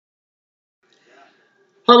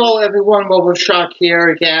Hello everyone, Roboshock here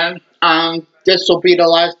again. This will be the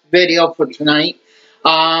last video for tonight.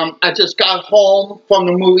 I just got home from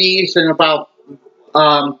the movies in about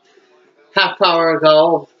half hour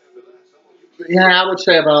ago. Yeah, I would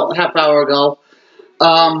say about half hour ago.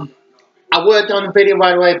 I would have done the video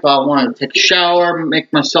right away, but I wanted to take a shower,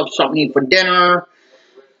 make myself something to eat for dinner,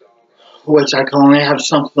 which I can only have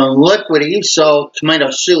something liquidy, so tomato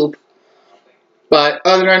soup. But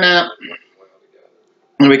other than that,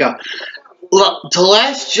 here we go. Look, the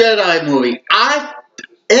Last Jedi movie,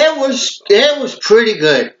 it was pretty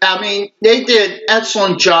good. I mean, they did an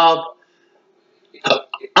excellent job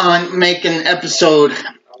on making episode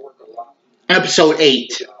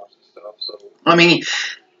 8. I mean,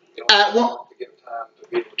 I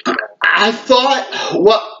thought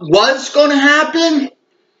what was going to happen,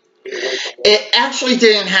 it actually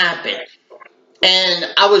didn't happen, and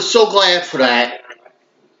I was so glad for that.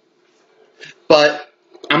 But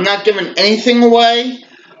I'm not giving anything away.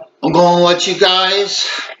 I'm going to let you guys,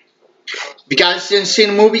 if you guys didn't see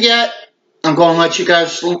the movie yet, I'm going to let you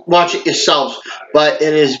guys watch it yourselves. But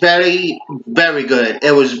it is very, very good.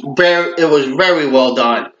 It was very well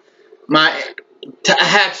done. My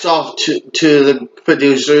hats off to the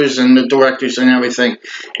producers and the directors and everything.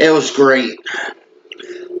 It was great.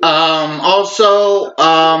 Also,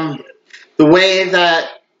 the way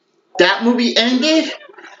that movie ended,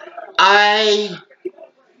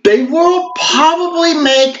 they will probably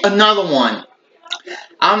make another one.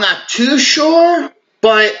 I'm not too sure,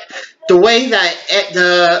 but the way that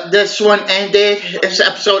this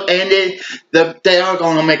episode ended, they are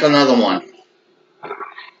going to make another one.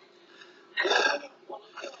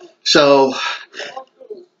 So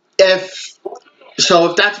if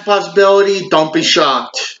that's a possibility, don't be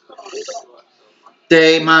shocked.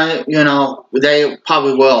 They might, they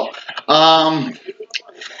probably will.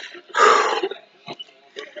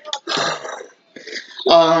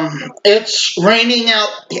 It's raining out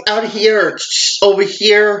here. It's over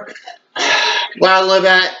here where I live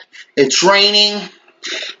at. It's raining. It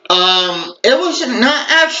was not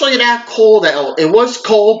actually that cold out. It was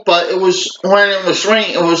cold, but it was, when it was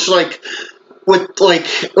raining, it was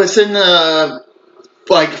within the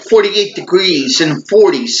 48 degrees and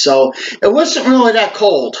 40s, so it wasn't really that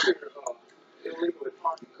cold.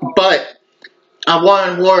 But I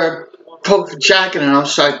wanted to wear a jacket enough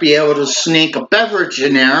so I'd be able to sneak a beverage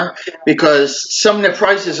in there, because some of the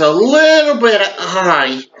prices are a little bit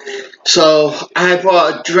high. So I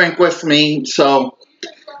brought a drink with me, so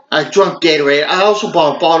I drank Gatorade. I also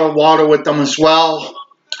bought a bottle of water with them as well.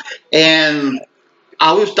 And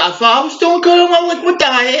I thought I was doing good on my liquid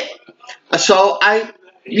diet. So I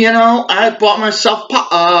bought myself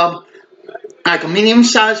like a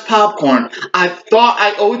medium-sized popcorn. I thought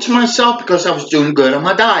I owed it to myself because I was doing good on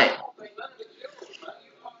my diet.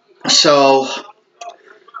 So,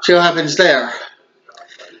 see what happens there.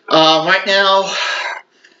 Right now,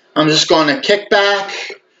 I'm just going to kick back,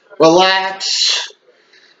 relax,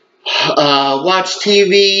 watch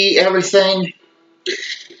TV, everything.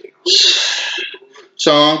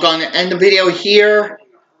 So I'm going to end the video here.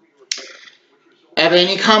 Have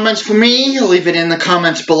any comments for me? Leave it in the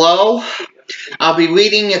comments below. I'll be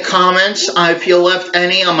reading your comments if you left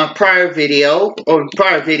any on my prior video or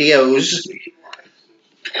prior videos.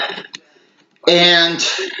 And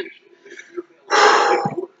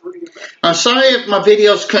I'm sorry if my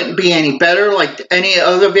videos couldn't be any better like any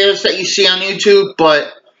other videos that you see on YouTube,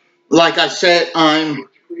 but like I said, I'm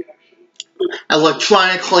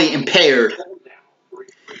electronically impaired.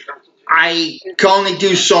 I can only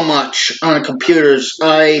do so much on the computers.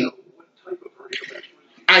 I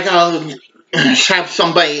gotta have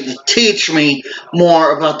somebody to teach me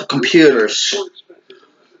more about the computers.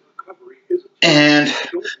 And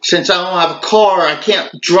since I don't have a car, I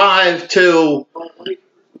can't drive to,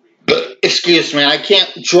 excuse me, I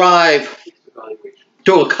can't drive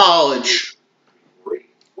to a college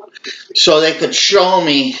so they could show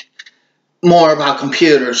me more about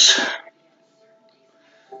computers.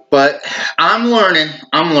 But I'm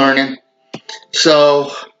learning.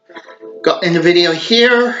 So, got in the video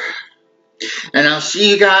here, and I'll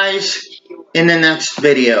see you guys in the next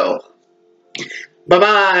video.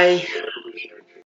 Bye-bye.